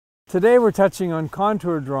Today we're touching on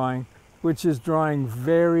contour drawing, which is drawing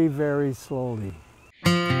very, very slowly.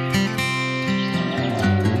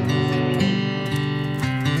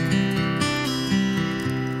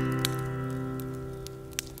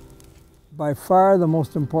 By far the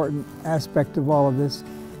most important aspect of all of this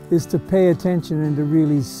is to pay attention and to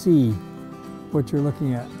really see what you're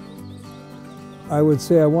looking at. I would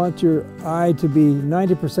say I want your eye to be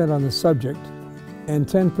 90% on the subject and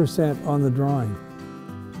 10% on the drawing.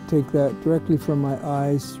 Take that directly from my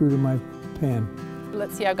eyes through to my pen.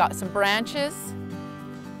 Let's see, I've got some branches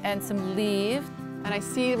and some leaves, and I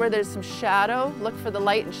see where there's some shadow. Look for the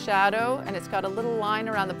light and shadow, and it's got a little line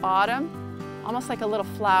around the bottom, almost like a little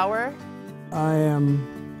flower. I am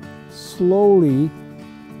slowly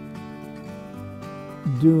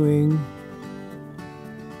doing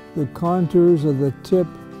the contours of the tip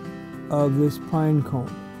of this pine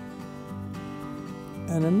cone.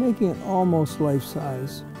 And I'm making it almost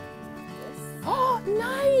life-size. Oh,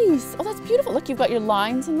 nice! Oh, that's beautiful. Look, you've got your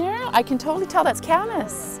lines in there. I can totally tell that's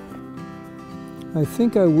canvas. I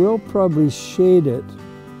think I will probably shade it,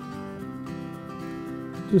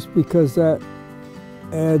 just because that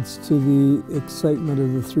adds to the excitement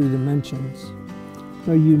of the 3 dimensions.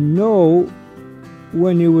 Now, you know,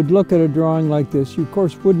 when you would look at a drawing like this, you of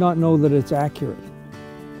course would not know that it's accurate,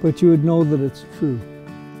 but you would know that it's true.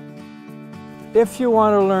 If you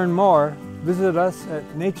want to learn more, visit us at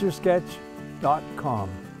NatureSketch.com.